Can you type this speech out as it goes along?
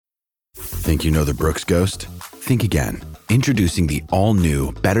Think you know the Brooks Ghost? Think again. Introducing the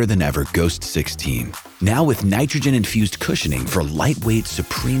all-new, better-than-ever Ghost 16. Now with nitrogen-infused cushioning for lightweight,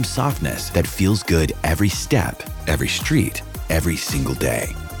 supreme softness that feels good every step, every street, every single day.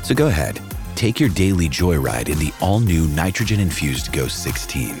 So go ahead, take your daily joyride in the all-new nitrogen-infused Ghost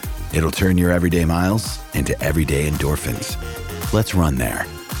 16. It'll turn your everyday miles into everyday endorphins. Let's run there.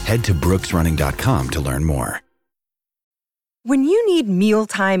 Head to brooksrunning.com to learn more. When you need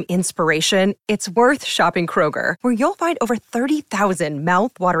mealtime inspiration, it's worth shopping Kroger, where you'll find over 30,000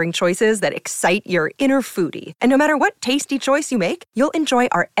 mouth-watering choices that excite your inner foodie. And no matter what tasty choice you make, you'll enjoy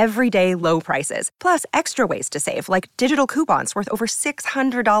our everyday low prices, plus extra ways to save, like digital coupons worth over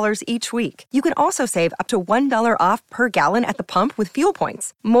 $600 each week. You can also save up to $1 off per gallon at the pump with fuel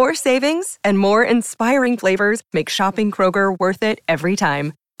points. More savings and more inspiring flavors make shopping Kroger worth it every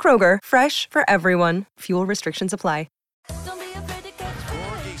time. Kroger, fresh for everyone. Fuel restrictions apply. Don't be afraid to catch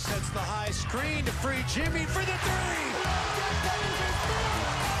Gorgie sets the high screen to free Jimmy for the three.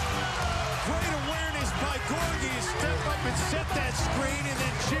 Great awareness by Gorgie to step up and set that screen, and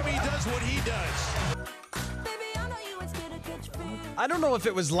then Jimmy does what he does. Baby, I know you ain't scared to catch fish. I don't know if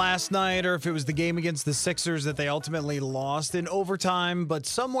it was last night or if it was the game against the Sixers that they ultimately lost in overtime, but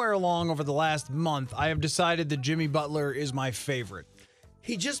somewhere along over the last month, I have decided that Jimmy Butler is my favorite.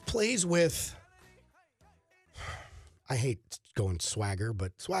 He just plays with, I hate going swagger,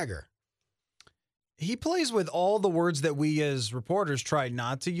 but swagger. He plays with all the words that we as reporters try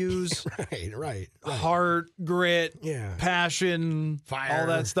not to use. Right. Heart, grit, Yeah. passion, Fire. all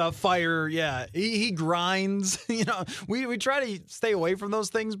that stuff. Fire, yeah. He grinds. You know, we try to stay away from those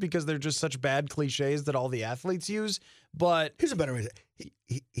things because they're just such bad cliches that all the athletes use. But Here's a better way to say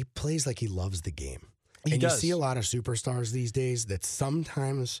it. He plays like he loves the game. He and does. you see a lot of superstars these days that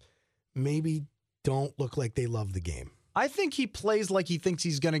sometimes maybe don't look like they love the game. I think he plays like he thinks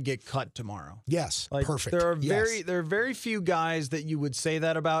he's going to get cut tomorrow. Yes, Like, perfect. There are Yes. very few guys that you would say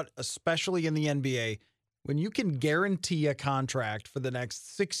that about, especially in the NBA. When you can guarantee a contract for the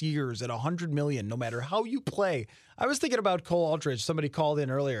next 6 years at $100 million, no matter how you play. I was thinking about Cole Aldridge. Somebody called in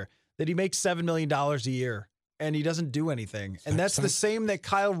earlier that he makes $7 million a year and he doesn't do anything. And that's the same that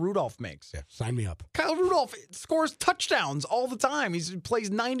Kyle Rudolph makes. Yeah, sign me up. Kyle Rudolph scores touchdowns all the time. He plays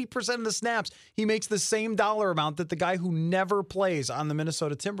 90% of the snaps. He makes the same dollar amount that the guy who never plays on the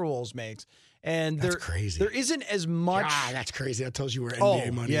Minnesota Timberwolves makes. And That's crazy. There isn't as much. That's crazy. That tells you where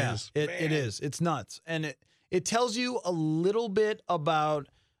NBA money is. It is. It's nuts. And it tells you a little bit about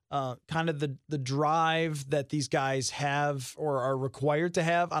kind of the drive that these guys have or are required to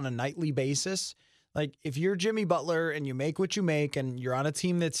have on a nightly basis. Like, if you're Jimmy Butler and you make what you make and you're on a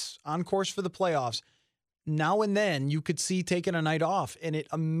team that's on course for the playoffs, now and then you could see taking a night off. And it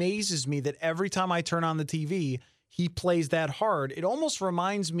amazes me that every time I turn on the TV, he plays that hard. It almost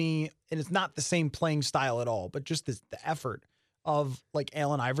reminds me, and it's not the same playing style at all, but just the effort of like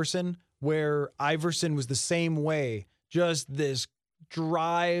Allen Iverson, where Iverson was the same way, just this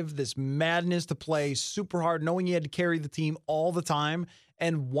drive, this madness to play super hard, knowing he had to carry the team all the time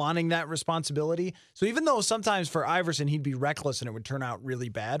and wanting that responsibility. So even though sometimes for Iverson, he'd be reckless and it would turn out really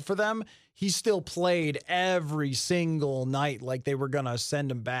bad for them, he still played every single night like they were going to send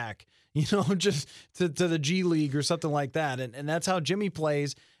him back, you know, just to the G League or something like that. And that's how Jimmy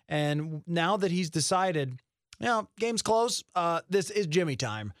plays. And now that he's decided, you know, game's close, this is Jimmy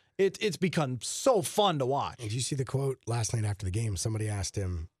time. It's become so fun to watch. Did you see the quote last night after the game? Somebody asked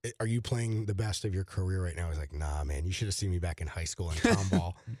him, "Are you playing the best of your career right now?" I was like, "Nah, man. You should have seen me back in high school in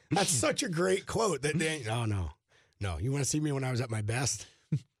town-ball." That's such a great quote. That no. You want to see me when I was at my best?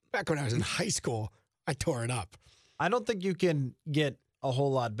 Back when I was in high school, I tore it up. I don't think you can get a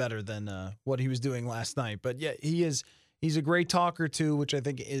whole lot better than what he was doing last night. But yeah, he's a great talker too, which I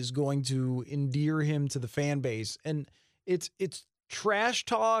think is going to endear him to the fan base. And it's trash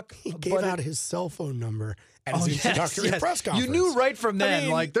talk. He gave out his cell phone number at his introductory press conference. You knew right from then,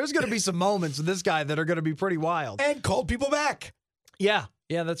 like, there's going to be some moments with this guy that are going to be pretty wild. And called people back. Yeah,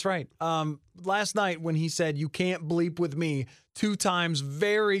 that's right. Last night when he said, "You can't bleep with me," 2 times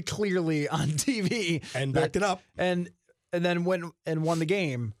very clearly on TV. And backed it up. And then went and won the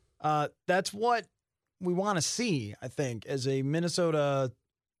game. That's what we want to see, I think, as a Minnesota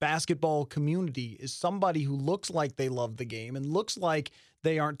basketball community, is somebody who looks like they love the game and looks like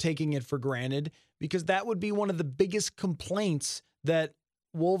they aren't taking it for granted, because that would be one of the biggest complaints that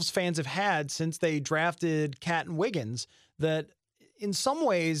Wolves fans have had since they drafted Cat and Wiggins, that in some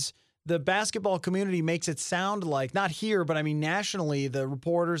ways the basketball community makes it sound like, not here, but I mean nationally, the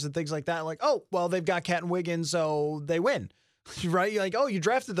reporters and things like that, like, oh, well, they've got Cat and Wiggins, so they win. right? You're like, oh, you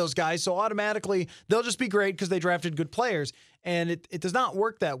drafted those guys, so automatically they'll just be great because they drafted good players. And it does not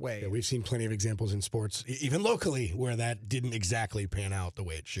work that way. Yeah, we've seen plenty of examples in sports, even locally, where that didn't exactly pan out the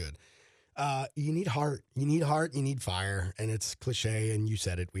way it should. You need heart. You need heart. You need fire. And it's cliche, and you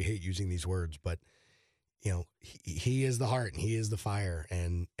said it. We hate using these words, but he is the heart and he is the fire,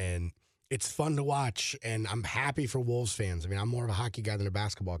 and it's fun to watch. And I'm happy for Wolves fans. I mean, I'm more of a hockey guy than a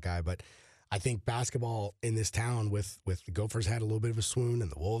basketball guy, but I think basketball in this town with the Gophers had a little bit of a swoon and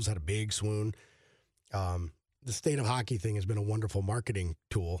the Wolves had a big swoon. The state of hockey thing has been a wonderful marketing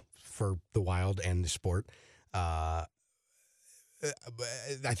tool for the Wild and the sport. I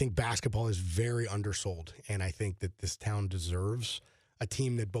think basketball is very undersold, and I think that this town deserves a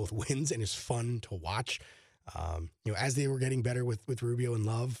team that both wins and is fun to watch. As they were getting better with Rubio and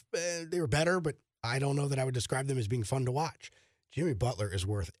Love, they were better, but I don't know that I would describe them as being fun to watch. Jimmy Butler is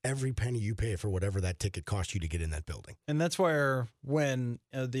worth every penny you pay for whatever that ticket cost you to get in that building. And that's where when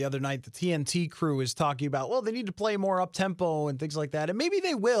the other night the TNT crew is talking about, well, they need to play more up-tempo and things like that. And maybe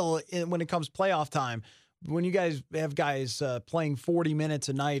they will when it comes playoff time. When you guys have guys playing 40 minutes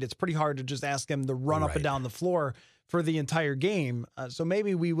a night, it's pretty hard to just ask them to run up and down the floor for the entire game. So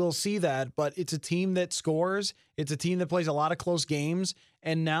maybe we will see that, but it's a team that scores. It's a team that plays a lot of close games.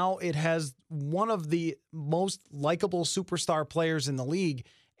 And now it has one of the most likable superstar players in the league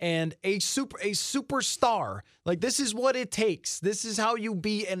and a superstar. Like, this is what it takes. This is how you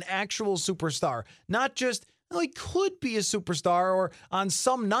be an actual superstar. Not just, he could be a superstar, or on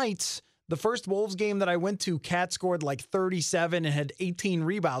some nights, the first Wolves game that I went to, Cat scored like 37 and had 18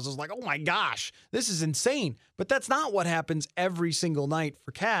 rebounds. I was like, oh my gosh, this is insane. But that's not what happens every single night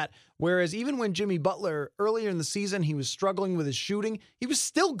for Cat. Whereas even when Jimmy Butler, earlier in the season, he was struggling with his shooting, he was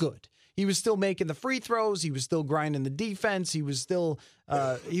still good. He was still making the free throws. He was still grinding the defense. He was still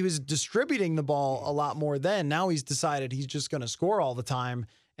he was distributing the ball a lot more then. Now he's decided he's just going to score all the time.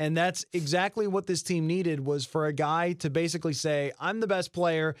 And that's exactly what this team needed, was for a guy to basically say, I'm the best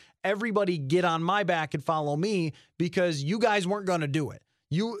player. Everybody get on my back and follow me, because you guys weren't going to do it.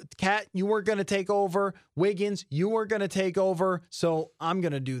 Cat, you weren't going to take over. Wiggins, you weren't going to take over. So I'm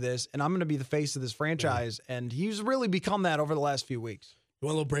going to do this, and I'm going to be the face of this franchise. Yeah. And he's really become that over the last few weeks. You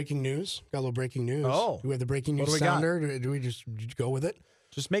want a little breaking news? Got a little breaking news. Oh. Do we have the breaking news sounder? Do we just go with it?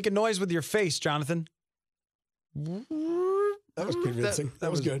 Just make a noise with your face, Jonathan. That was convincing. That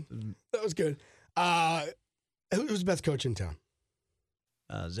was good. That was good. Who's the best coach in town?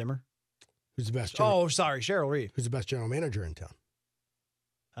 Zimmer. Who's the best? Cheryl Reeve. Who's the best general manager in town?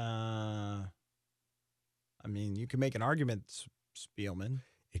 I mean, you can make an argument, Spielman.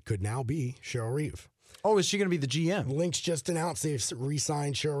 It could now be Cheryl Reeve. Oh, is she going to be the GM? Lynx just announced they've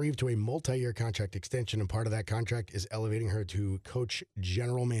re-signed Cheryl Reeve to a multi-year contract extension, and part of that contract is elevating her to coach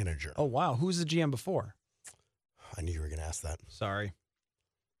general manager. Oh, wow. Who was the GM before? I knew you were going to ask that. Sorry.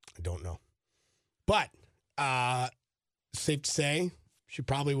 I don't know. But safe to say, she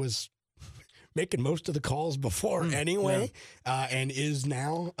probably was making most of the calls before anyway, and is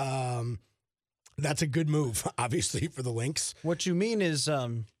now. That's a good move, obviously, for the Lynx. What you mean is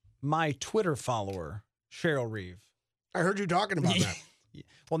my Twitter follower, Cheryl Reeve. I heard you talking about that.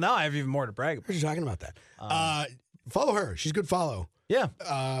 Well, now I have even more to brag about. I heard you talking about that. Follow her. She's a good follow. Yeah.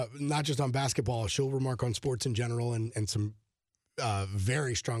 Not just on basketball. She'll remark on sports in general, and some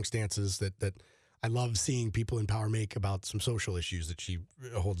very strong stances that I love seeing people in power make about some social issues that she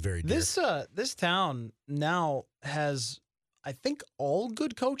holds very dear. This town now has, I think, all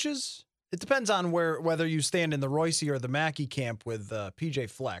good coaches. It depends on whether you stand in the Royce or the Mackey camp with PJ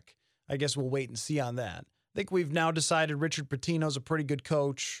Fleck. I guess we'll wait and see on that. I think we've now decided Richard Pitino's a pretty good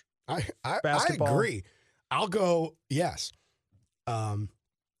coach. I Basketball. agree. I'll go yes.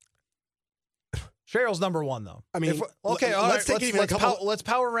 Cheryl's number one, though. I mean, okay, all let's right. take it even a couple. Let's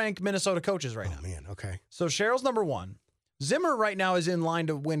power rank Minnesota coaches right now. Oh man, okay. So Cheryl's number one. Zimmer right now is in line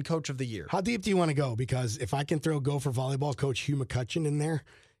to win Coach of the Year. How deep do you want to go? Because if I can throw Gopher volleyball coach Hugh McCutcheon in there,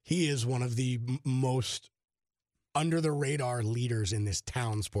 he is one of the most under the radar leaders in this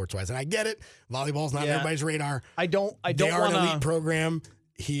town, sports wise. And I get it, volleyball's not on everybody's radar. I don't. They are an elite program.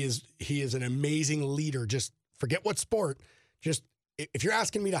 He is an amazing leader. Just forget what sport. Just if you're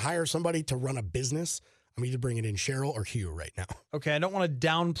asking me to hire somebody to run a business, I'm either bringing in Cheryl or Hugh right now. Okay, I don't want to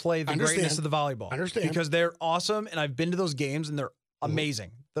downplay the greatness of the volleyball. I understand. Because they're awesome, and I've been to those games, and they're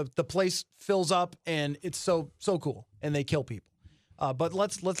amazing. The place fills up, and it's so cool, and they kill people. But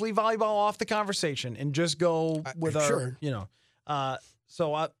let's leave volleyball off the conversation and just go with our,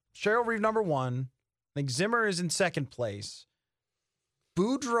 So Cheryl Reeve, number one. I think Zimmer is in second place.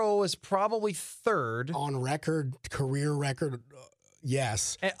 Boudreaux is probably third. On record, career record,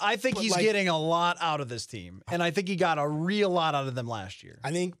 yes. And I think But, he's like- getting a lot out of this team, and I think he got a real lot out of them last year.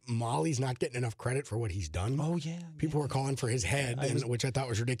 I think Molly's not getting enough credit for what he's done. Oh yeah, People were calling for his head, which I thought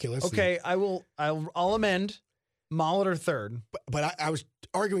was ridiculous. Okay, I'll amend. Molitor third. But I was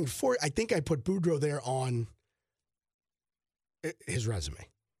arguing for. I think I put Boudreaux there on his resume.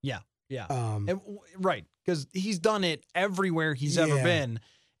 Yeah. Right. Because he's done it everywhere he's ever Yeah. been.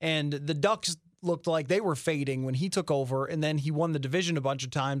 And the Ducks looked like they were fading when he took over, and then he won the division a bunch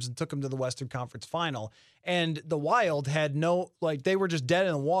of times and took them to the Western Conference Final. And the Wild had they were just dead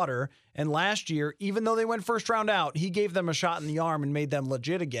in the water. And last year, even though they went first round out, he gave them a shot in the arm and made them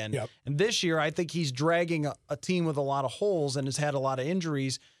legit again. Yep. And this year, I think he's dragging a team with a lot of holes and has had a lot of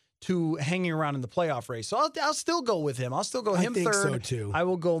injuries to hanging around in the playoff race. So I'll still go with him. I'll still go him I think third. so too. I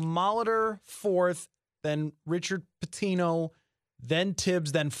will go Molitor fourth, then Richard Pitino, then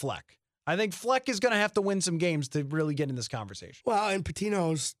Tibbs, then Fleck. I think Fleck is going to have to win some games to really get in this conversation. Well, and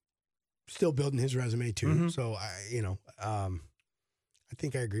Patino's still building his resume too. Mm-hmm. So I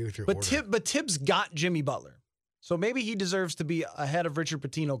think I agree with your But order. Tibbs got Jimmy Butler. So maybe he deserves to be ahead of Richard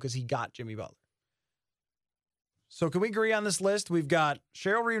Pitino because he got Jimmy Butler. So can we agree on this list? We've got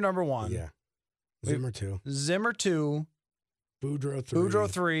Cheryl Reeve number one. Yeah. Zimmer 2. Zimmer 2. Boudreaux 3. Boudreaux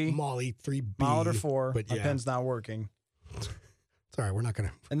 3. Molly 3B. Molitor 4. But My yeah. pen's not working. It's all right. We're not going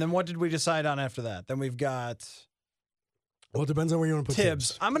to. And then what did we decide on after that? Then we've got Well, it depends on where you want to put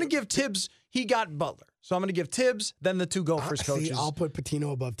Tibbs. I'm going to give Tibbs. He got Butler. So I'm going to give Tibbs, then the two Gophers coaches. I'll put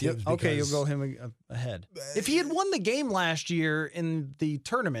Patino above Tibbs. Okay, you'll because- go him ahead. If he had won the game last year in the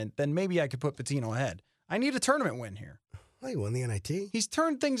tournament, then maybe I could put Patino ahead. I need a tournament win here. Oh, he won the NIT. He's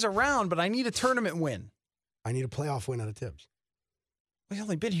turned things around, but I need a tournament win. I need a playoff win out of Tibbs. He's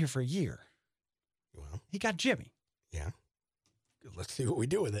only been here for a year. Well, He got Jimmy. yeah. Let's see what we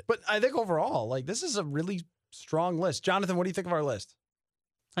do with it. But I think overall, this is a really strong list. Jonathan, what do you think of our list?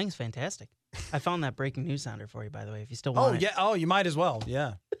 I think it's fantastic. I found that breaking news sounder for you, by the way, if you still want it. Yeah. Oh, you might as well.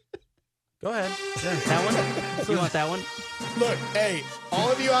 Yeah. Go ahead. Yeah. That one? You want that one? Look, hey,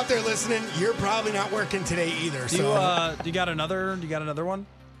 all of you out there listening, you're probably not working today either. Do So you got another one?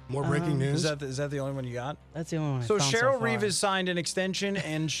 more breaking news. Is that the only one you got? That's the only one I So found Cheryl so far. Reeve has signed an extension,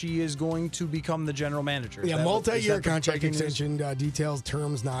 and she is going to become the general manager. Is Yeah, that- is multi-year that the contract breaking news? extension details,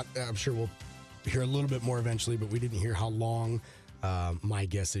 terms. Not. I'm sure we'll hear a little bit more eventually, but we didn't hear how long. My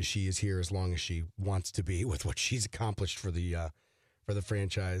guess is she is here as long as she wants to be with what she's accomplished for the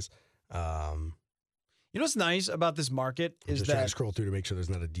franchise. You know what's nice about this market I'm is just trying to that scroll through to make sure there's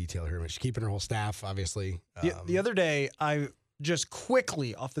not a detail here. She's keeping her whole staff, obviously. the other day I just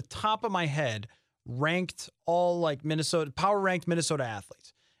quickly off the top of my head ranked all power ranked Minnesota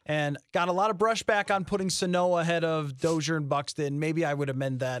athletes. And got a lot of brushback on putting Sano ahead of Dozier and Buxton. Maybe I would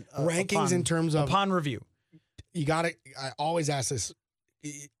amend that. Rankings in terms of- upon review. You got to. I always ask this: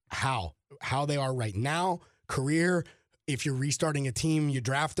 how they are right now, career. If you're restarting a team, you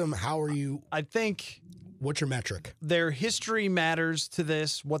draft them. How are you? I think What's your metric? their history matters to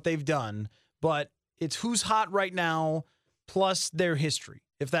this, what they've done, but it's who's hot right now plus their history,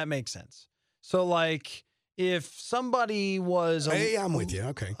 if that makes sense. So, if somebody was... Hey, I'm with you.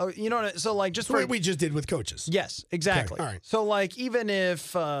 Okay. You know what? So, just So what we just did with coaches. Yes, exactly. Okay, all right. So, even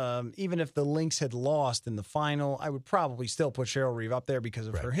if the Lynx had lost in the final, I would probably still put Cheryl Reeve up there because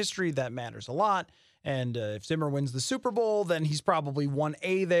of her history. That matters a lot. And if Zimmer wins the Super Bowl, then he's probably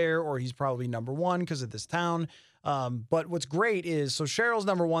 1A there, or he's probably number one because of this town. But what's great is, so Cheryl's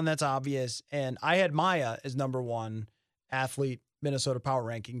number one, that's obvious. And I had Maya as number one athlete, Minnesota Power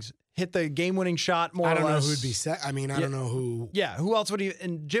Rankings. Hit the game-winning shot more or less. I don't know who'd be set. I mean, I don't know who. Yeah, who else would he?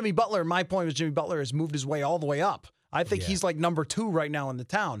 And Jimmy Butler, my point was Jimmy Butler has moved his way all the way up. I think he's number two right now in the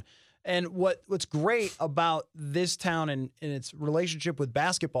town. And what's great about this town and its relationship with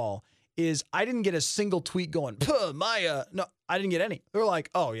basketball is I didn't get a single tweet going, "Puh, Maya." No, I didn't get any. They're like,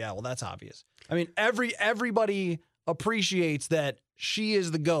 "Oh yeah, well that's obvious." I mean, everybody appreciates that she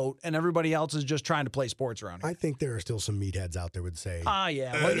is the GOAT and everybody else is just trying to play sports around her. I think there are still some meatheads out there would say, Yeah. Well, I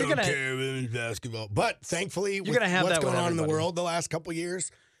you're don't gonna care women's basketball. But thankfully, You're gonna have what's that with going on in the everybody. world the last couple of years,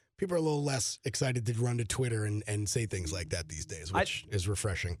 people are a little less excited to run to Twitter and say things like that these days, which is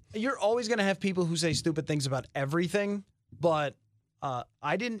refreshing. You're always going to have people who say stupid things about everything, but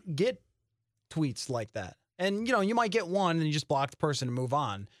I didn't get tweets like that. And, you might get one and you just block the person and move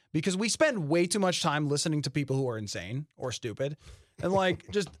on because we spend way too much time listening to people who are insane or stupid and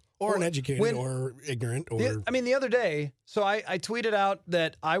just... Or uneducated or ignorant. Or the other day, so I tweeted out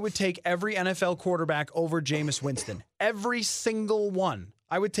that I would take every NFL quarterback over Jameis Winston. Every single one.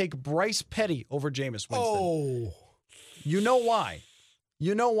 I would take Bryce Petty over Jameis Winston. Oh. You know why?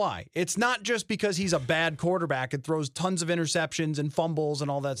 You know why? It's not just because he's a bad quarterback and throws tons of interceptions and fumbles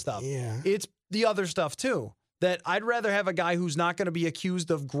and all that stuff. Yeah. It's the other stuff too. That I'd rather have a guy who's not going to be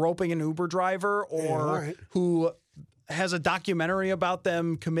accused of groping an Uber driver or who has a documentary about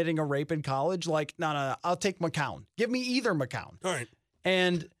them committing a rape in college. Like, no, I'll take McCown. Give me either McCown. All right.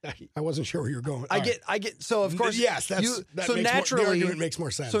 And I wasn't sure where you were going. I get. So of course, yes. The argument makes more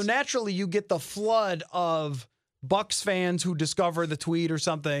sense. So naturally, you get the flood of Bucks fans who discover the tweet or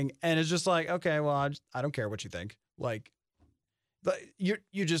something, and it's just like, okay, well, I don't care what you think. Like, you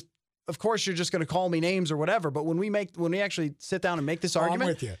just, of course, you're just going to call me names or whatever. But when we actually sit down and make this argument, I'm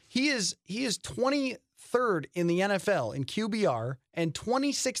with you. He is 23rd in the NFL in QBR and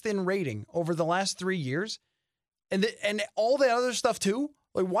 26th in rating over the last 3 years. And all the other stuff too.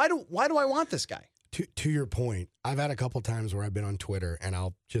 Like, why do I want this guy? To your point, I've had a couple times where I've been on Twitter and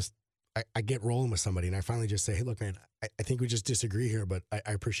I'll just I get rolling with somebody and I finally just say, hey, look, man, I think we just disagree here, but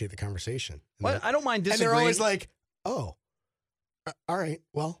I appreciate the conversation. Well, I don't mind disagreeing. And they're always like, oh, all right,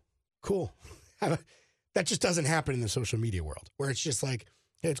 well, cool. That just doesn't happen in the social media world where it's just like,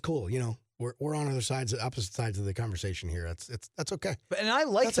 hey, it's cool, you know. We're on opposite sides of the conversation here. That's okay. And I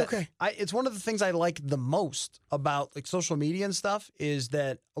like that's that. Okay. It's one of the things I like the most about like social media and stuff is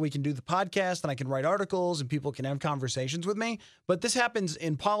that we can do the podcast and I can write articles and people can have conversations with me. But this happens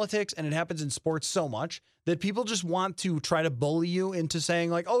in politics and it happens in sports so much that people just want to try to bully you into saying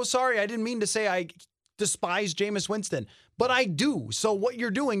like, oh, sorry, I didn't mean to say I despise Jameis Winston, but I do. So what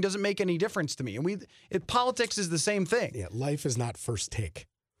you're doing doesn't make any difference to me. And politics is the same thing. Yeah, life is not first take.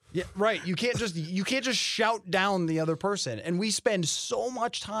 Yeah, right. You can't just shout down the other person. And we spend so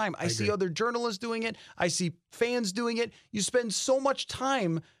much time. I see other journalists doing it. I see fans doing it. You spend so much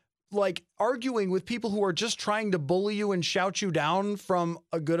time like arguing with people who are just trying to bully you and shout you down from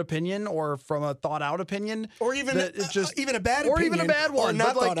a good opinion or from a thought out opinion. Or even even a bad or opinion. Or even a bad one. Or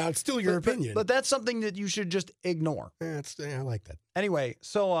not like, thought out, still your opinion. But that's something that you should just ignore. Yeah, I like that. Anyway,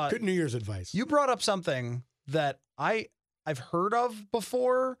 so good New Year's advice. You brought up something that I've heard of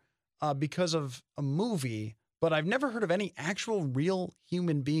before because of a movie, but I've never heard of any actual real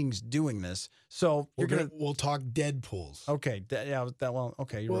human beings doing this. So we'll talk Deadpools. Okay,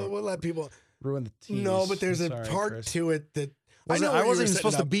 okay. We'll let people ruin the tease. No, but there's a part Chris. to it that I wasn't even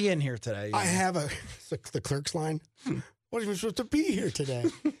supposed to be in here today. I have the clerk's line. What are you supposed to be here today?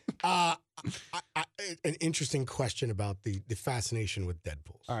 An interesting question about the fascination with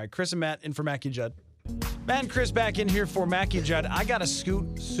Deadpools. All right, Chris and Matt in for Mackie Judd. Matt and Chris back in here for Mackie Judd. I got to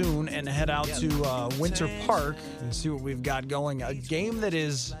scoot soon and head out to Winter Park and see what we've got going. A game that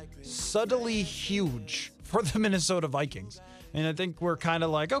is subtly huge for the Minnesota Vikings. And I think we're kind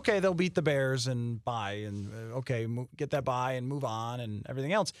of like, okay, they'll beat the Bears and bye. And get that bye and move on and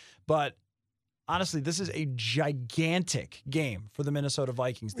everything else. But honestly, this is a gigantic game for the Minnesota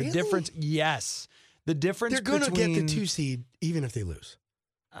Vikings. The difference, yes. The difference they're going to get the 2 seed even if they lose.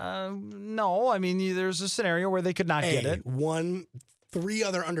 No, I mean, there's a scenario where they could not get it. 3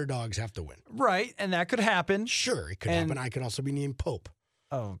 other underdogs have to win. Right, and that could happen. Sure, it could happen. I could also be named Pope.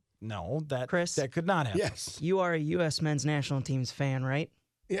 Oh, no, Chris, that could not happen. Yes. You are a U.S. men's national team's fan, right?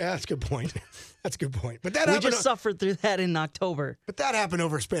 Yeah, that's a good point. That's a good point. But that we happened. Just suffered through that in October. But that happened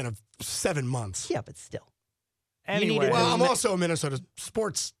over a span of 7 months. Yeah, but still. Anyway, well, I'm also a Minnesota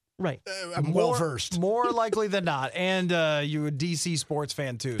sports. Right. I'm well versed. More likely than not. And you're a DC sports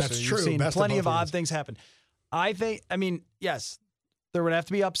fan, too. That's so true. You've seen Best plenty of odd worlds. things happen. I mean, yes, there would have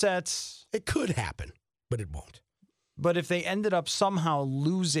to be upsets. It could happen, but it won't. But if they ended up somehow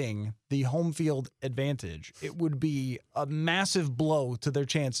losing the home field advantage, it would be a massive blow to their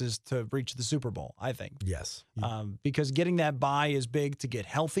chances to reach the Super Bowl, I think. Yes. Because getting that bye is big to get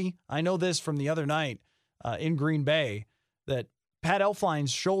healthy. I know this from the other night in Green Bay that Pat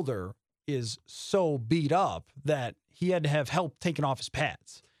Elflein's shoulder is so beat up that he had to have help taken off his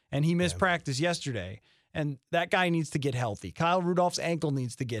pads. And he missed practice yesterday. And that guy needs to get healthy. Kyle Rudolph's ankle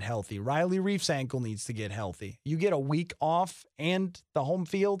needs to get healthy. Riley Reif's ankle needs to get healthy. You get a week off and the home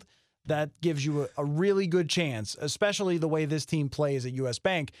field, that gives you a really good chance, especially the way this team plays at U.S.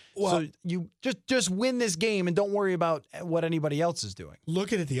 Bank. Well, so you just win this game and don't worry about what anybody else is doing.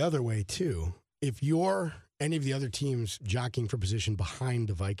 Look at it the other way, too. If you're any of the other teams jockeying for position behind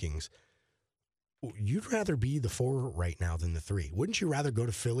the Vikings, you'd rather be the 4 right now than the 3. Wouldn't you rather go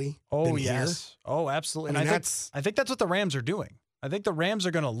to Philly? Oh, yes. Here? Oh, absolutely. I think that's what the Rams are doing. I think the Rams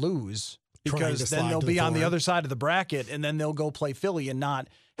are going to lose because then they'll be on the other side of the bracket and then they'll go play Philly and not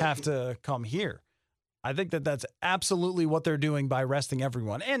have to come here. I think that that's absolutely what they're doing by resting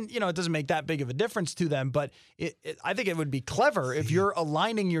everyone. And, it doesn't make that big of a difference to them, but I think it would be clever if you're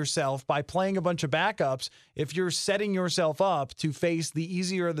aligning yourself by playing a bunch of backups, if you're setting yourself up to face the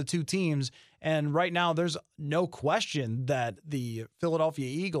easier of the two teams. And right now, there's no question that the Philadelphia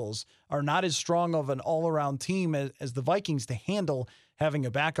Eagles are not as strong of an all-around team as the Vikings to handle having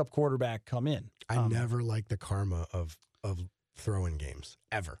a backup quarterback come in. I never liked the karma of throwing games,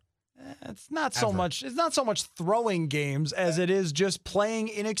 ever. It's not so much throwing games as it is just playing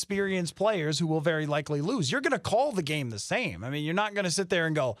inexperienced players who will very likely lose. You're going to call the game the same. I mean, you're not going to sit there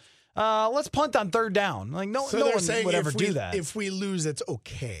and go, let's punt on third down. Like no one would ever do that. If we lose, it's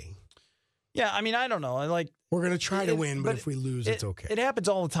okay. Yeah, I mean, I don't know. We're going to try to win, but if we lose, it's okay. It happens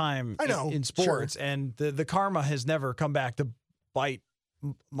all the time in sports, sure. And the karma has never come back to bite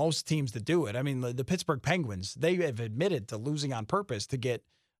most teams that do it. I mean, the Pittsburgh Penguins, they have admitted to losing on purpose to get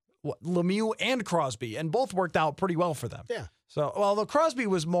Lemieux and Crosby, and both worked out pretty well for them. Yeah. So, well, the Crosby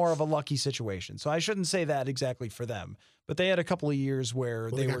was more of a lucky situation, so I shouldn't say that exactly for them. But they had a couple of years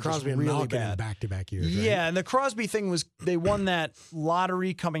where they were Crosby just really bad. In back-to-back years. Right? Yeah, and the Crosby thing was they won that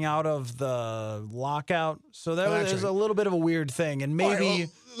lottery coming out of the lockout, so that was a little bit of a weird thing, and maybe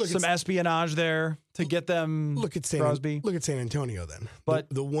some espionage there to get them. Look at Crosby. Look at San Antonio then. But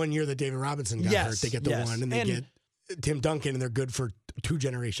the 1 year that David Robinson got hurt, they get the one, and they get Tim Duncan, and they're good for 2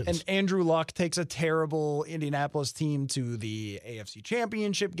 generations. And Andrew Luck takes a terrible Indianapolis team to the AFC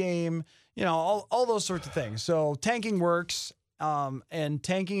Championship game. All those sorts of things. So tanking works, and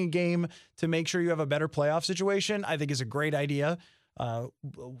tanking a game to make sure you have a better playoff situation, I think is a great idea. I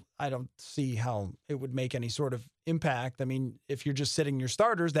don't see how it would make any sort of impact. I mean, if you're just sitting your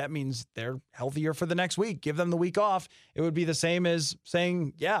starters, that means they're healthier for the next week. Give them the week off. It would be the same as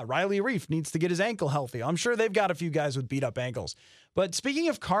saying, Riley Reif needs to get his ankle healthy. I'm sure they've got a few guys with beat up ankles. But speaking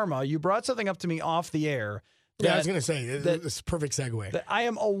of karma, you brought something up to me off the air. I was going to say, this is a perfect segue. That I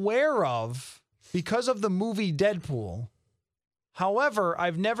am aware of because of the movie Deadpool. However,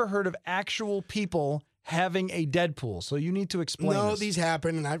 I've never heard of actual people having a Deadpool. So you need to explain this. These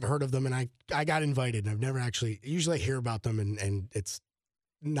happen, and I've heard of them, and I got invited, and I've never usually I hear about them, and it's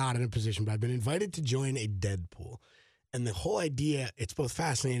not in a position, but I've been invited to join a Deadpool. And the whole idea, it's both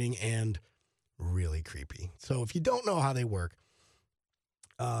fascinating and really creepy. So if you don't know how they work,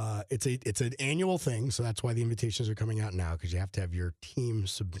 it's an annual thing, so that's why the invitations are coming out now, because you have to have your team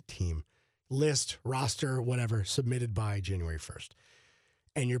list, roster, whatever, submitted by January 1st.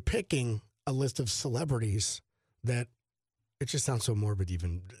 And you're picking a list of celebrities that, it just sounds so morbid to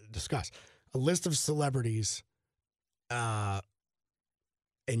even discuss. A list of celebrities, and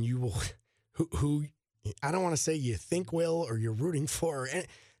you will, who I don't want to say you think will or you're rooting for.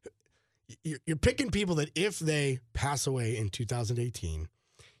 You're picking people that if they pass away in 2018,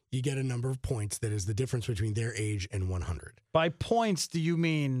 you get a number of points that is the difference between their age and 100. By points, do you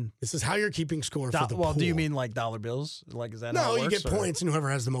mean... This is how you're keeping score for the pool. Do you mean like dollar bills? Like, is that how it No, you works, get points, and whoever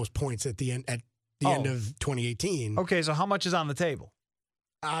has the most points at the end end of 2018. Okay, so how much is on the table?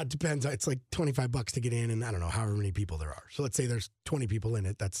 It depends. It's like $25 to get in, and I don't know however many people there are. So let's say there's 20 people in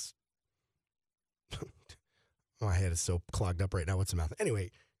it. That's... My head is so clogged up right now. What's the math?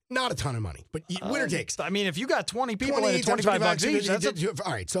 Anyway... Not a ton of money, but winner takes. I mean, if you got 20 people in it, $25 each,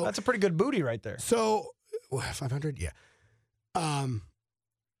 all right, so that's a pretty good booty right there. So, 500, yeah.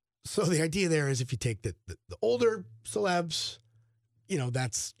 So the idea there is if you take the older celebs, you're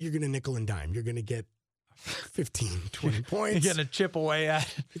going to nickel and dime. You're going to get 15, 20 points. You're going to chip away at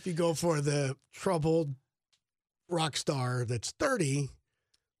it. If you go for the troubled rock star that's 30,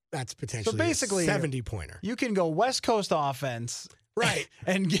 that's potentially a 70-pointer. You can go West Coast offense. Right.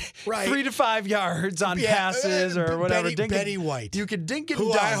 And get 3 to 5 yards on passes or whatever. Betty White. You could dink and who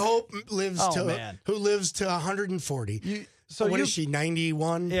dunk. I hope lives to 140. What is she,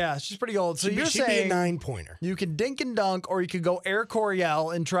 91? Yeah, she's pretty old. So you're she'd saying be a 9-pointer. You can dink and dunk, or you could go Air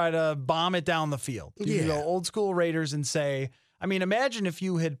Coryell and try to bomb it down the field. You can go old school Raiders and say, I mean, imagine if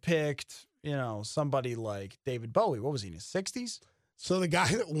you had picked, somebody like David Bowie. What was he, in his 60s? So the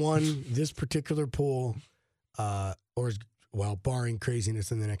guy that won this particular pool, barring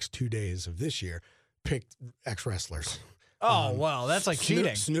craziness in the next 2 days of this year, picked ex-wrestlers. Oh, wow. That's like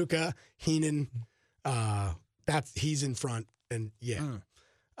cheating. Snuka, Heenan, he's in front. And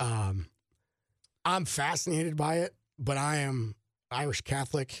I'm fascinated by it, but I am Irish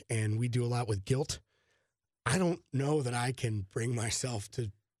Catholic, and we do a lot with guilt. I don't know that I can bring myself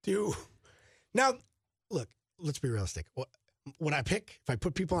to do. Now, look, let's be realistic. What I pick, if I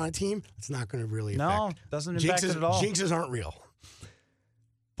put people on a team, it's not going to really affect. No, doesn't impact it at all. Jinxes aren't real.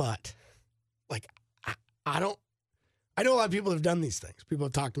 But, I I know a lot of people have done these things. People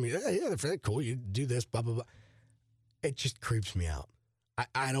have talked to me. Hey, yeah, they're very cool. You do this, blah, blah, blah. It just creeps me out.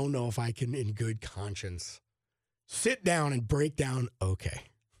 I don't know if I can, in good conscience, sit down and break down, okay,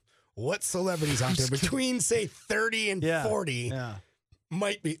 what celebrities out there between, say, 30 and 40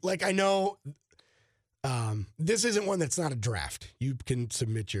 might be. Like, I know this isn't one that's not a draft. You can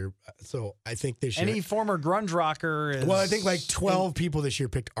submit your. So I think this year. Any former grunge rocker is. Well, I think like 12 people this year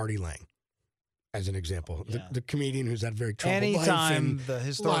picked Artie Lang as an example. Yeah. The comedian who's had very troubled life Anytime and the a lot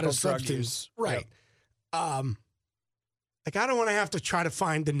historical of drug substance. use. Right. Yep. Like, I don't want to have to try to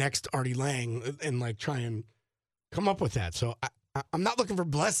find the next Artie Lang and like try and come up with that. So I'm not looking for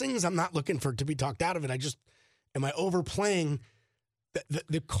blessings. I'm not looking for to be talked out of it. Am I overplaying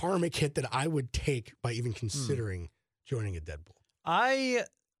the karmic hit that I would take by even considering joining a Deadpool?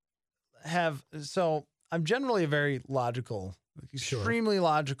 I'm generally a very logical, extremely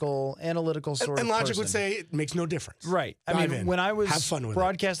logical, analytical sort of And logic person. would say it makes no difference. Right. I Dive mean, in. when I was Have fun with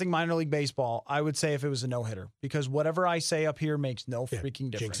broadcasting minor league baseball, I would say if it was a no-hitter, because whatever I say up here makes no Yeah,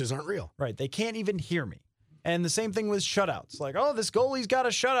 freaking difference. Jinxes aren't real. Right. They can't even hear me. And the same thing with shutouts. Like, oh, this goalie's got a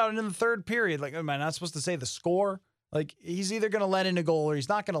shutout in the third period. Like, am I not supposed to say the score? Like, he's either going to let in a goal or he's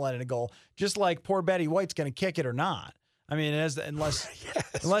not going to let in a goal. Just like poor Betty White's going to kick it or not. I mean, unless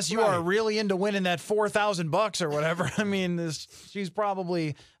you are really into winning that $4,000 or whatever, I mean, she's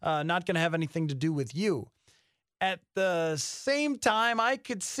probably not going to have anything to do with you. At the same time, I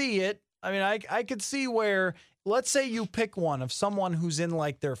could see it. I mean, I could see where, let's say you pick one of someone who's in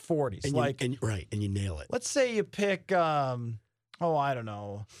like their 40s. And you nail it. Let's say you pick, I don't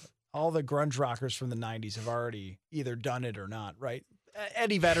know, all the grunge rockers from the 90s have already either done it or not, right?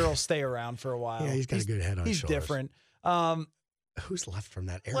 Eddie Vedder will stay around for a while. Yeah, he's got a good head on his shoulders. He's different. Who's left from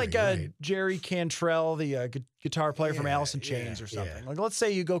that era? Like right? Jerry Cantrell, the guitar player from Alice in Chains or something. Yeah. Like, let's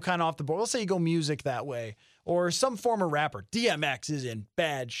say you go kind of off the board. Let's say you go music that way, or some former rapper. DMX is in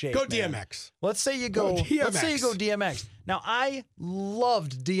bad shape. Go man. DMX. Let's say you go. DMX. Let's say you go DMX. Now, I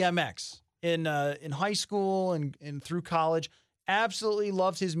loved DMX in high school and through college. Absolutely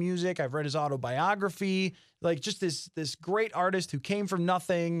loved his music. I've read his autobiography. Like, just this great artist who came from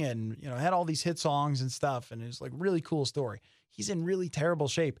nothing and, had all these hit songs and stuff. And it was like really cool story. He's in really terrible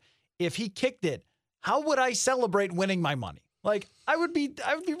shape. If he kicked it, how would I celebrate winning my money? Like, I would be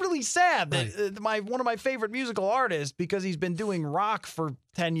really sad that one of my favorite musical artists, because he's been doing rock for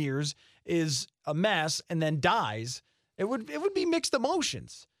 10 years, is a mess and then dies. It would be mixed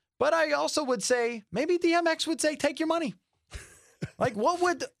emotions. But I also would say, maybe DMX would say, take your money. Like, what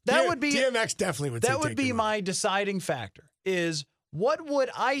would that would be? DMX definitely would. That would be my deciding factor. Is what would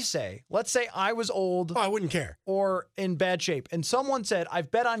I say? Let's say I was old. Oh, I wouldn't care. Or in bad shape, and someone said,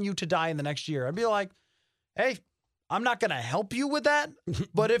 "I've bet on you to die in the next year." I'd be like, "Hey, I'm not going to help you with that,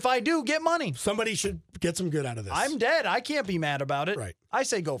 but if I do, get money. Somebody should get some good out of this." I'm dead. I can't be mad about it. Right. I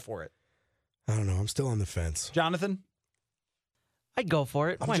say go for it. I don't know. I'm still on the fence. Jonathan? I'd go for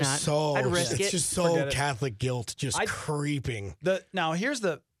it. Why not? I'd risk it. It's just so Catholic guilt creeping. Now, here's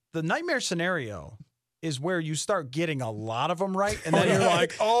the nightmare scenario is where you start getting a lot of them right, and then you're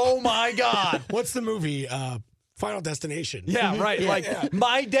like, oh, my God. What's the movie? Final Destination. Yeah, right.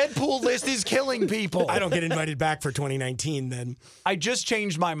 My Deadpool list is killing people. I don't get invited back for 2019 then. I just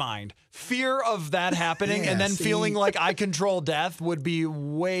changed my mind. Fear of that happening and then feeling like I control death would be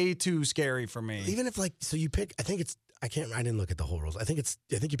way too scary for me. Even if so you pick, I didn't look at the whole rules. I think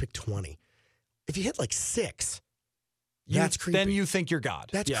you pick 20. If you hit 6, that's creepy. Then you think you're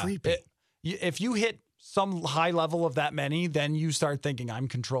God. That's creepy. If you hit some high level of that many, then you start thinking I'm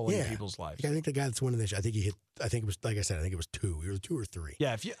controlling people's lives. I think the guy that's winning this, I think it was, like I said, I think it was 2. It was 2 or 3.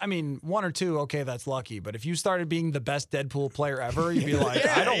 Yeah, 1 or 2, okay, that's lucky. But if you started being the best Deadpool player ever, you'd be like,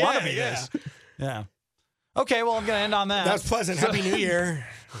 I don't want to be this. Yeah. Okay, well, I'm going to end on that. That's pleasant. Happy New Year.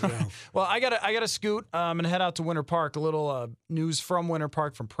 Well, I gotta scoot. I'm going to head out to Winter Park. A little news from Winter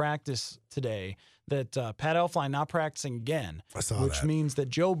Park from practice today that Pat Elflein not practicing again, which means that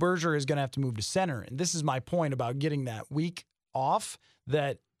Joe Berger is going to have to move to center. And this is my point about getting that week off,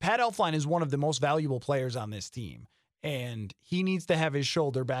 that Pat Elflein is one of the most valuable players on this team. And he needs to have his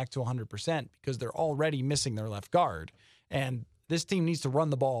shoulder back to 100% because they're already missing their left guard. And this team needs to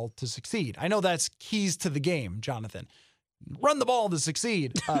run the ball to succeed. I know that's keys to the game, Jonathan. Run the ball to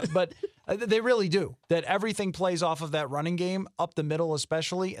succeed. But they really do. That everything plays off of that running game, up the middle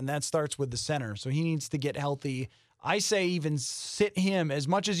especially, and that starts with the center. So he needs to get healthy. I say even sit him, as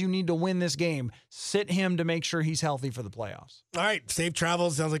much as you need to win this game, sit him to make sure he's healthy for the playoffs. All right, safe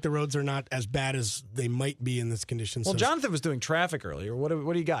travels. Sounds like the roads are not as bad as they might be in this condition. Well, Jonathan was doing traffic earlier. What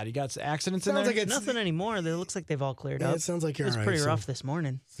do you got? You got accidents in there? Like nothing anymore. It looks like they've all cleared up. It sounds like you're all right. It was pretty rough this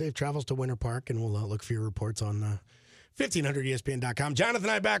morning. Safe travels to Winter Park, and we'll look for your reports on 1500ESPN.com. Jonathan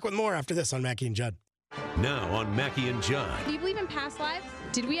and I back with more after this on Mackie and Judd. Now on Mackie and Judd. Do you believe in past lives?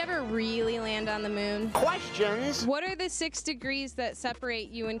 Did we ever really land on the moon? Questions What are the 6 degrees that separate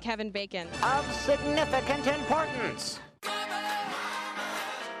you and Kevin Bacon? of significant importance.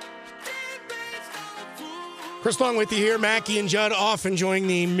 Chris Long with you here. Mackie and Judd off enjoying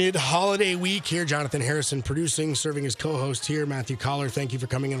the mid-holiday week here. Jonathan Harrison producing, serving as co-host here. Matthew Collar, thank you for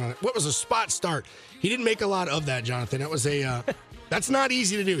coming in on it. What was a spot start? He didn't make a lot of that, Jonathan. That was a... that's not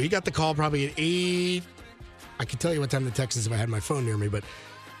easy to do. He got the call probably at 8. I could tell you what time the text is if I had my phone near me, but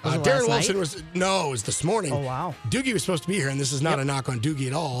Darren Wilson was... No, it was this morning. Oh, wow. Doogie was supposed to be here, and this is not a knock on Doogie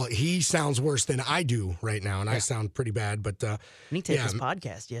at all. He sounds worse than I do right now, and I sound pretty bad, but... And he taped his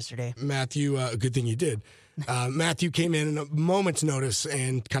podcast yesterday. Matthew, good thing you did. Matthew came in a moment's notice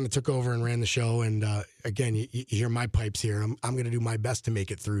and kind of took over and ran the show. And again, you hear my pipes here. I'm going to do my best to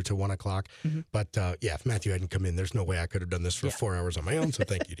make it through to 1 o'clock. But if Matthew hadn't come in, there's no way I could have done this for 4 hours on my own. So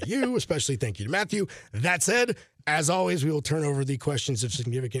thank you to you, especially thank you to Matthew. That said, as always, we will turn over the questions of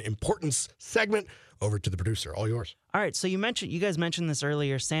significant importance segment over to the producer. All yours. All right, so you guys mentioned this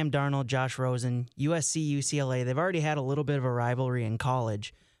earlier. Sam Darnold, Josh Rosen, USC, UCLA. They've already had a little bit of a rivalry in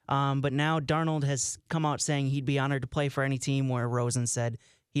college. But now Darnold has come out saying he'd be honored to play for any team, where Rosen said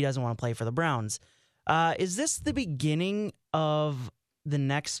he doesn't want to play for the Browns. Is this the beginning of the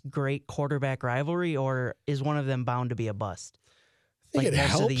next great quarterback rivalry, or is one of them bound to be a bust? I think it most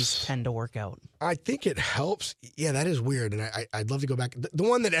helps. of these tend to work out. I think it helps. Yeah, that is weird. And I'd love to go back. The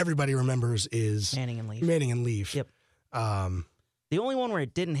one that everybody remembers is Manning and Leaf. Manning and Leaf. Yep. The only one where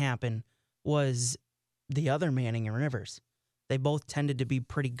it didn't happen was the other Manning and Rivers. They both tended to be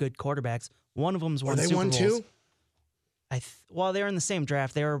pretty good quarterbacks. One of them's won Super Bowls. They won too? Well, they were in the same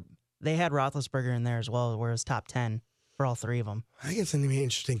draft. They had Roethlisberger in there as well, where it was top 10 for all three of them. I think it's an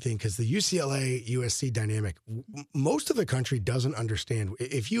interesting thing because the UCLA-USC dynamic, most of the country doesn't understand.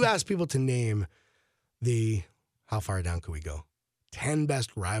 If you ask people to name how far down could we go? 10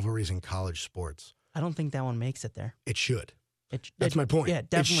 best rivalries in college sports. I don't think that one makes it there. It should. That's my point. Yeah, it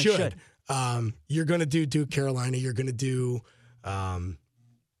definitely should. You're going to do Duke, Carolina. You're going to do Auburn,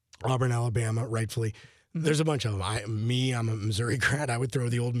 Alabama, rightfully. Mm-hmm. There's a bunch of them. I'm a Missouri grad. I would throw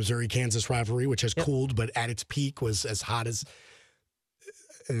the old Missouri-Kansas rivalry, which has cooled, but at its peak was as hot as...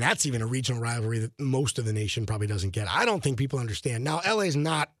 And that's even a regional rivalry that most of the nation probably doesn't get. I don't think people understand. Now, LA's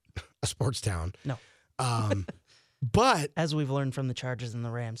not a sports town. No. But... As we've learned from the Chargers and the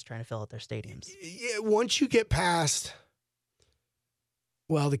Rams trying to fill out their stadiums. Yeah, once you get past...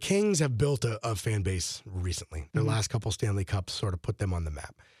 Well, the Kings have built a fan base recently. Their last couple Stanley Cups sort of put them on the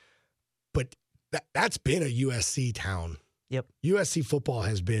map. But that's been a USC town. Yep. USC football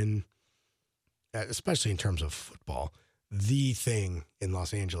has been, especially in terms of football, the thing in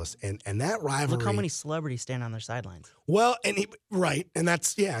Los Angeles. And that rivalry. Look how many celebrities stand on their sidelines. Well, and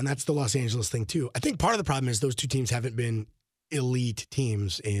that's the Los Angeles thing too. I think part of the problem is those two teams haven't been elite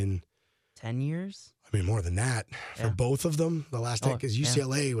teams in 10 years. I mean, more than that for both of them. The last time, because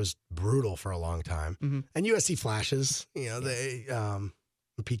UCLA was brutal for a long time, and USC flashes. You know, they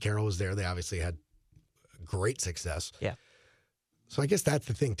Pete Carroll was there. They obviously had great success. Yeah. So I guess that's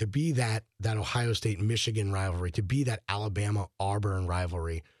the thing, to be that Ohio State-Michigan rivalry, to be that Alabama-Auburn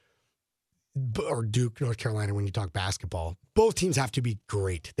rivalry, or Duke, North Carolina when you talk basketball, both teams have to be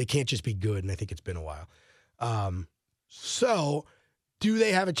great. They can't just be good, and I think it's been a while. So do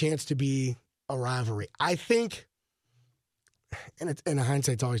they have a chance to be a rivalry? I think, and in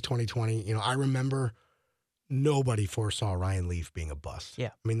hindsight, it's always 2020. You know, I remember nobody foresaw Ryan Leaf being a bust. Yeah.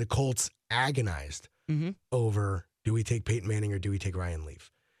 I mean, the Colts agonized over, do we take Peyton Manning or do we take Ryan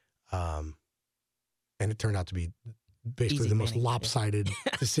Leaf? And it turned out to be basically the most lopsided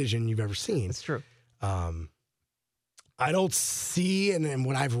decision you've ever seen. It's true. I don't see, and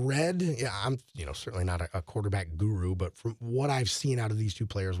what I've read, I'm certainly not a quarterback guru, but from what I've seen out of these two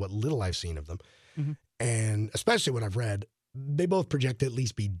players, what little I've seen of them, and especially what I've read, they both project to at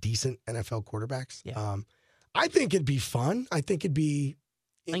least be decent NFL quarterbacks. Yeah. I think it'd be fun. I think it'd be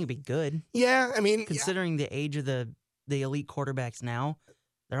good. Yeah, I mean, considering the age of the elite quarterbacks now,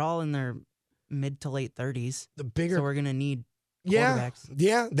 they're all in their mid to late 30s. So we're gonna need quarterbacks.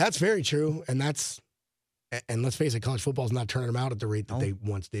 Yeah, that's very true, and let's face it, college football is not turning them out at the rate that they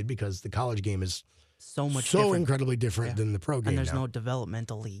once did, because the college game is so different. Incredibly different than the pro game. And there's now. no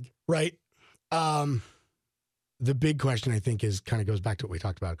developmental league. Right. The big question, I think, kind of goes back to what we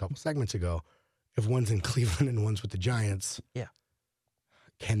talked about a couple segments ago. If one's in Cleveland and one's with the Giants,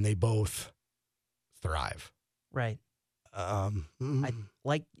 can they both thrive? Right.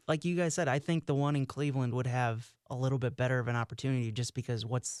 Like you guys said, I think the one in Cleveland would have a little bit better of an opportunity just because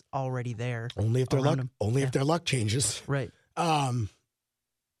what's already there. Only if their luck. Only if their luck changes. Right.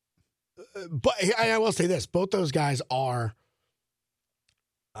 But I will say this: both those guys are,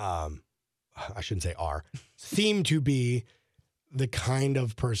 I shouldn't say are, seem to be the kind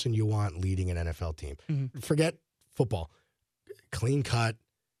of person you want leading an NFL team. Mm-hmm. Forget football, clean cut,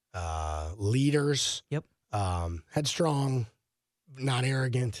 leaders. Yep. Headstrong, not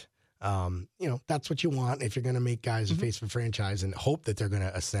arrogant. That's what you want if you're going to make guys a face of a franchise and hope that they're going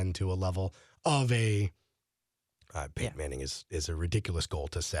to ascend to a level of a. Peyton Manning is a ridiculous goal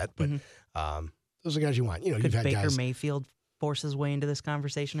to set, but those are guys you want. Could you've had Baker guys. Mayfield force his way into this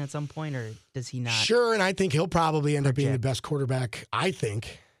conversation at some point, or does he not? Sure, and I think he'll probably end up being the best quarterback. I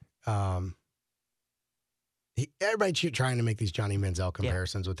think. Everybody trying to make these Johnny Manziel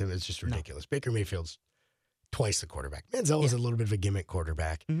comparisons with him is just ridiculous. No. Baker Mayfield's twice the quarterback. Manziel was a little bit of a gimmick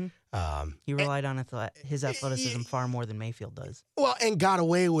quarterback. Mm-hmm. He relied on his athleticism far more than Mayfield does. Well, and got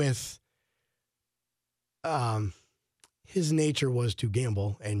away with. His nature was to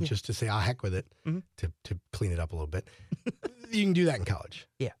gamble and just to say, "Ah, heck with it," to clean it up a little bit. You can do that in college.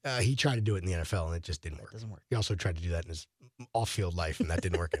 Yeah. He tried to do it in the NFL, and it just didn't work. It doesn't work. He also tried to do that in his off-field life, and that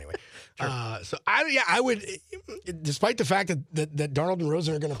didn't work anyway. So I would, despite the fact that Darnold and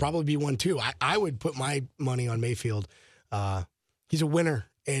Rosen are going to probably be 1-2, I would put my money on Mayfield. He's a winner,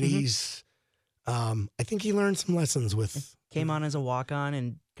 and he's. I think he learned some lessons with. Came on as a walk-on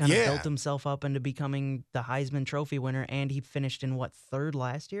and kind of built himself up into becoming the Heisman Trophy winner, and he finished in, third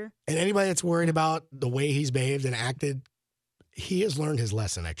last year? And anybody that's worried about the way he's behaved and acted, he has learned his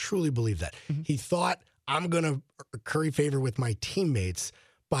lesson. I truly believe that. Mm-hmm. He thought, I'm going to curry favor with my teammates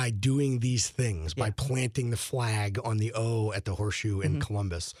by doing these things, by planting the flag on the O at the Horseshoe in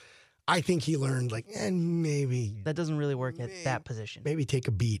Columbus. I think he learned, maybe... That doesn't really work at that position. Maybe take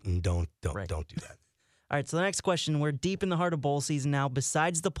a beat and don't do that. All right, so the next question, we're deep in the heart of bowl season now.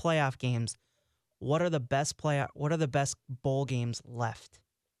 Besides the playoff games, what are the best bowl games left?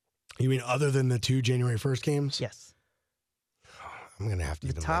 You mean other than the 2 January 1st games? Yes. I'm going to have to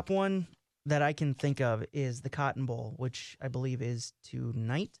The top one that I can think of is the Cotton Bowl, which I believe is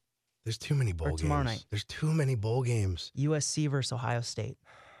tonight. There's too many bowl games. Tomorrow night. There's too many bowl games. USC versus Ohio State.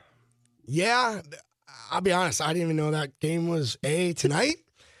 Yeah, I'll be honest. I didn't even know that game was tonight.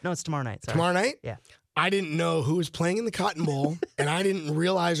 No, it's tomorrow night. Sorry. Tomorrow night? Yeah. I didn't know who was playing in the Cotton Bowl, and I didn't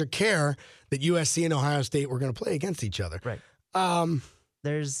realize or care that USC and Ohio State were going to play against each other. Right.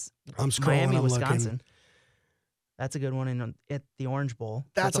 There's Miami, I'm Wisconsin. Looking. That's a good one at the Orange Bowl.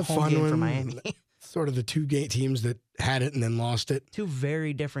 That's a home fun game one for Miami. Sort of the two teams that had it and then lost it. Two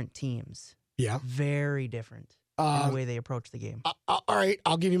very different teams. Yeah. Very different in the way they approach the game. All right,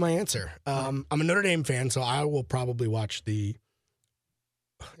 I'll give you my answer. I'm a Notre Dame fan, so I will probably watch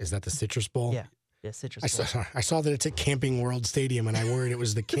is that the Citrus Bowl? Yeah. Yeah, Citrus Bowl. I saw that it's at Camping World Stadium, and I worried it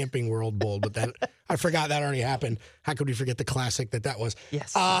was the Camping World Bowl, but then I forgot that already happened. How could we forget the classic that was?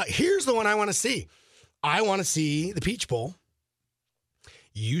 Yes. Here's the one I want to see. I want to see the Peach Bowl.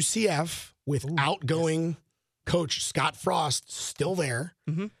 UCF with outgoing coach Scott Frost still there.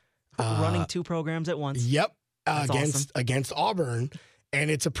 Mm-hmm. Running two programs at once. Yep. Awesome. Against Auburn. And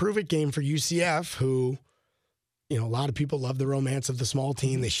it's a prove-it game for UCF, who... a lot of people love the romance of the small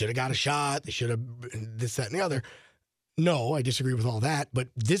team. They should have got a shot. They should have this, that, and the other. No, I disagree with all that. But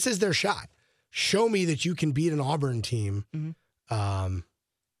this is their shot. Show me that you can beat an Auburn team. Mm-hmm.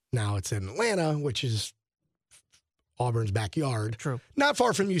 Now it's in Atlanta, which is Auburn's backyard. True. Not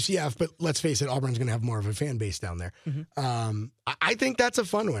far from UCF, but let's face it, Auburn's going to have more of a fan base down there. Mm-hmm. I think that's a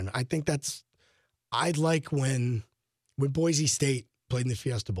fun one. I like when Boise State played in the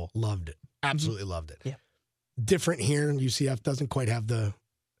Fiesta Bowl. Loved it. Absolutely loved it. Yeah. Different here. UCF doesn't quite have they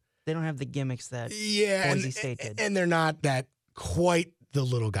don't have the gimmicks that Boise State did. And they're not that quite the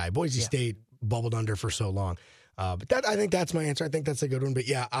little guy. Boise State bubbled under for so long. But I think that's my answer. I think that's a good one. But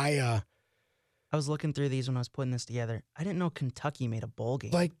yeah, I was looking through these when I was putting this together. I didn't know Kentucky made a bowl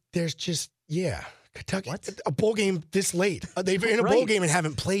game. There's just, Kentucky. What? A bowl game this late. They've in a bowl game and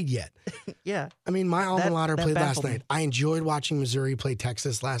haven't played yet. Yeah. I mean, my alma mater played last night. I enjoyed watching Missouri play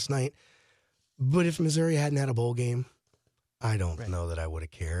Texas last night. But if Missouri hadn't had a bowl game, I don't know that I would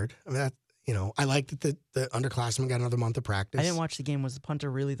have cared. I mean, I liked that the underclassmen got another month of practice. I didn't watch the game. Was the punter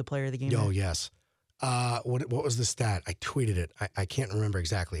really the player of the game? Oh, yes. What was the stat? I tweeted it. I can't remember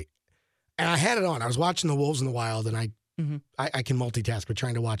exactly. And I had it on. I was watching the Wolves in the Wild, and I can multitask, but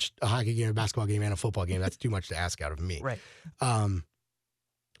trying to watch a hockey game, a basketball game, and a football game, that's too much to ask out of me. Right. I'm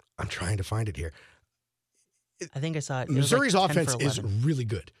trying to find it here. I think I saw it. Missouri's offense is really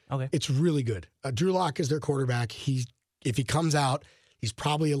good. Okay. It's really good. Drew Lock is their quarterback. He if he comes out, he's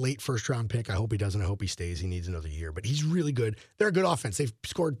probably a late first-round pick. I hope he doesn't. I hope he stays. He needs another year. But he's really good. They're a good offense. They've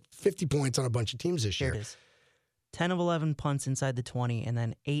scored 50 points on a bunch of teams this year. Here it is. 10 of 11 punts inside the 20, and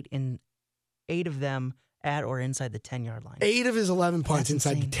then 8 of them at or inside the 10-yard line. 8 of his 11 punts That's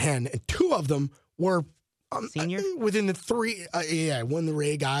inside insane. the 10, and 2 of them were Senior? within the 3. Won the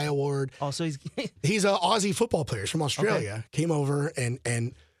Ray Guy Award. Also, He's an Aussie football player. He's from Australia. Came over,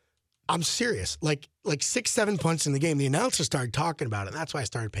 and I'm serious. Like 6-7 punts in the game. The announcer started talking about it, and that's why I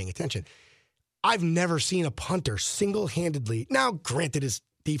started paying attention. I've never seen a punter single-handedly. Now, granted, his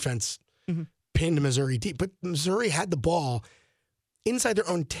defense pinned Missouri deep, but Missouri had the ball inside their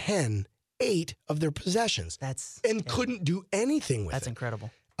own 10, 8 of their possessions, couldn't do anything with it. That's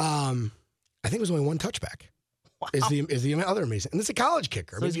incredible. I think it was only 1 touchback. Wow. Is the other amazing, and it's a college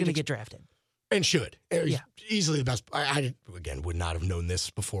kicker. So he's going to get drafted. And should. He's Yeah. easily the best. I again, would not have known this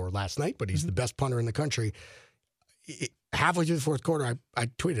before last night, but he's the best punter in the country. Halfway through the fourth quarter, I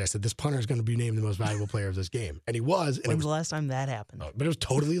tweeted, I said, this punter is going to be named the most valuable player of this game. And he was. And When's the last time that happened? But it was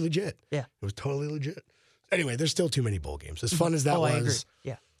totally legit. Yeah. It was totally legit. Anyway, there's still too many bowl games. As fun as that was. I agree.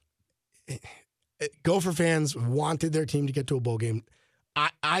 Yeah. Gopher fans wanted their team to get to a bowl game.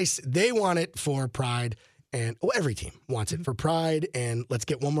 They want it for pride, and every team wants it for pride, and let's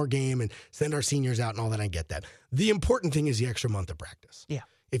get one more game and send our seniors out and all that. I get that. The important thing is the extra month of practice. Yeah.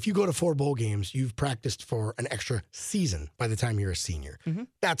 If you go to 4 bowl games, you've practiced for an extra season by the time you're a senior.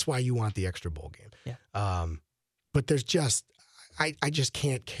 That's why you want the extra bowl game. Yeah. But there's just, I just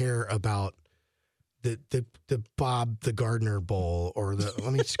can't care about the Bob the Gardner Bowl or the,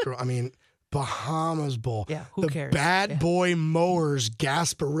 let me scroll, Bahamas Bowl. Yeah, who the cares? Bad Yeah. Boy Mowers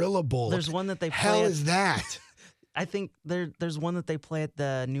Gasparilla Bowl. There's one that they hell play is that? I think there's one that they play at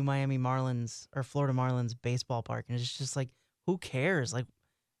the New Miami Marlins or Florida Marlins baseball park, and it's just like, who cares? Like,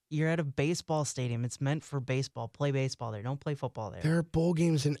 you're at a baseball stadium. It's meant for baseball. Play baseball there. Don't play football there. There are bowl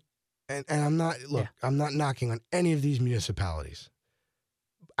games and I'm not, look, I'm not knocking on any of these municipalities.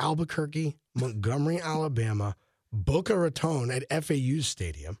 Albuquerque, Montgomery, Alabama, Boca Raton at FAU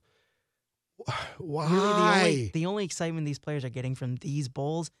Stadium. Why? Really, the only excitement these players are getting from these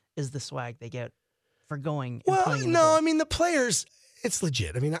bowls is the swag they get for going and playing in the bowl. The players, it's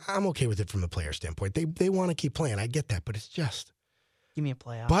legit. I'm okay with it from the player standpoint. They want to keep playing. I get that, but it's just. Give me a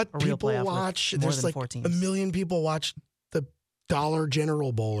playoff. But a real people playoff watch. with more There's than like 4 teams. 1 million people watch the Dollar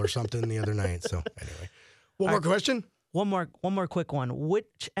General Bowl or something the other night. So anyway, one more question. One more quick one.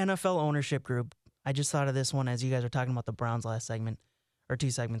 Which NFL ownership group? I just thought of this one as you guys were talking about the Browns last segment or 2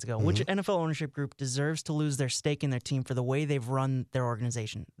 segments ago. Which NFL ownership group deserves to lose their stake in their team for the way they've run their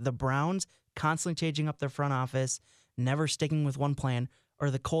organization? The Browns constantly changing up their front office, never sticking with one plan,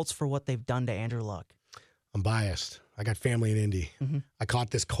 or the Colts for what they've done to Andrew Luck? I'm biased. I got family in Indy. I caught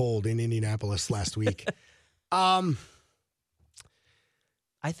this cold in Indianapolis last week. I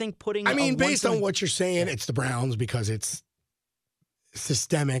think putting. Based on what you're saying, it's the Browns because it's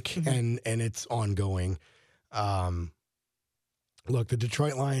systemic and it's ongoing. Look, the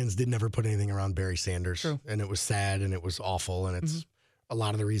Detroit Lions did never put anything around Barry Sanders, and it was sad and it was awful, and it's a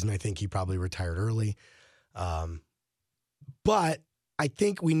lot of the reason I think he probably retired early. But I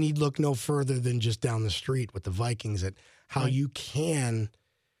think we need look no further than just down the street with the Vikings at how you can,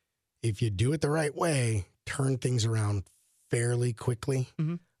 if you do it the right way, turn things around fairly quickly.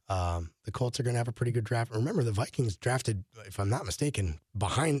 The Colts are going to have a pretty good draft. Remember, the Vikings drafted, if I'm not mistaken,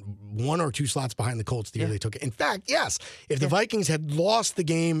 behind 1 or 2 slots behind the Colts the year they took it. In fact, yes, if the Vikings had lost the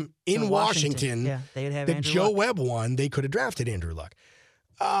game in Washington they'd have that Andrew Joe Luck. Webb won, they could have drafted Andrew Luck.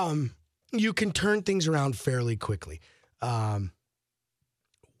 You can turn things around fairly quickly.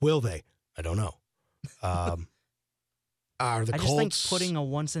 Will they? I don't know. Are the I Colts just think putting a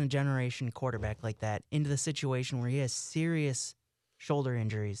once-in-a-generation quarterback like that into the situation where he has serious shoulder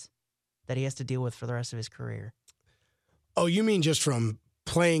injuries that he has to deal with for the rest of his career. Oh, you mean just from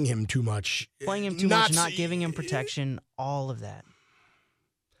playing him too much? Playing him too much, not giving him protection, all of that.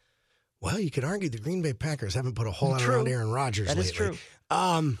 Well, you could argue the Green Bay Packers haven't put a whole lot around Aaron Rodgers lately. That is true.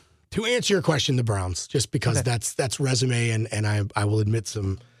 To answer your question, the Browns, just because that's resume, and I will admit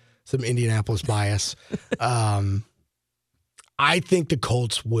some Indianapolis bias. I think the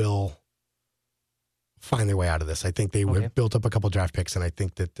Colts will find their way out of this. I think they have built up a couple draft picks, and I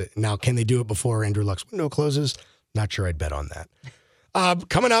think that now, can they do it before Andrew Luck's window closes? Not sure I'd bet on that.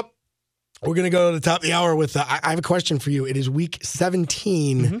 Coming up, we're going to go to the top of the hour with, I have a question for you. It is week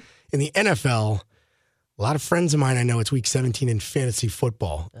 17 in the NFL. A lot of friends of mine, I know it's week 17 in fantasy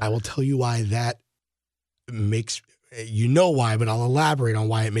football. I will tell you why that makes, you know why, but I'll elaborate on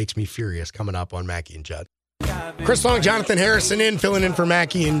why it makes me furious coming up on Mackie and Judd. Chris Long, Jonathan Harrison filling in for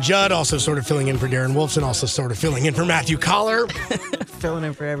Mackie and Judd, also sort of filling in for Darren Wolfson, also sort of filling in for Matthew Collar. Filling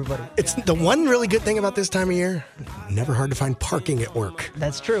in for everybody. It's the one really good thing about this time of year. Never hard to find parking at work.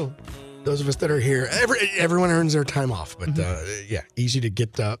 That's true. Those of us that are here, everyone earns their time off, but easy to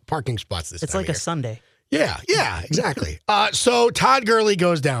get parking spots this time It's like a Sunday. Yeah, exactly. So Todd Gurley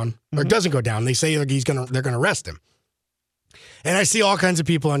goes down, or doesn't go down. They say they're gonna arrest him. And I see all kinds of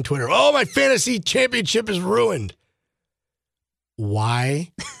people on Twitter. Oh, my fantasy championship is ruined.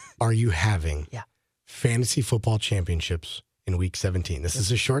 Why are you having fantasy football championships in week 17? This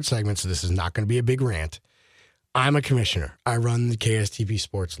is a short segment, so this is not going to be a big rant. I'm a commissioner. I run the KSTP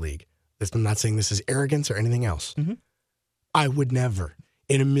Sports League. I'm not saying this is arrogance or anything else. I would never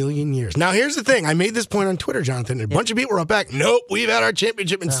in a million years. Now, here's the thing. I made this point on Twitter, Jonathan. And a bunch of people were up back. Nope, we've had our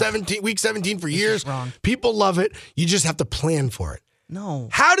championship in week 17 for years. People love it. You just have to plan for it. No.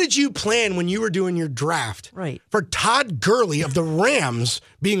 How did you plan when you were doing your draft for Todd Gurley of the Rams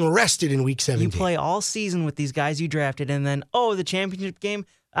being arrested in week 17? You play all season with these guys you drafted, and then, the championship game,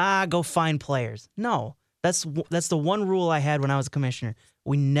 go find players. No. That's the one rule I had when I was a commissioner.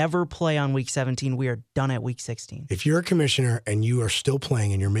 We never play on week 17. We are done at week 16. If you're a commissioner and you are still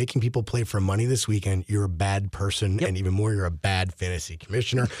playing and you're making people play for money this weekend, you're a bad person, and even more, you're a bad fantasy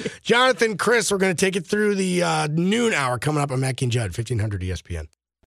commissioner. Jonathan, Chris, we're going to take it through the noon hour coming up on Mackie and Judd, 1500 ESPN.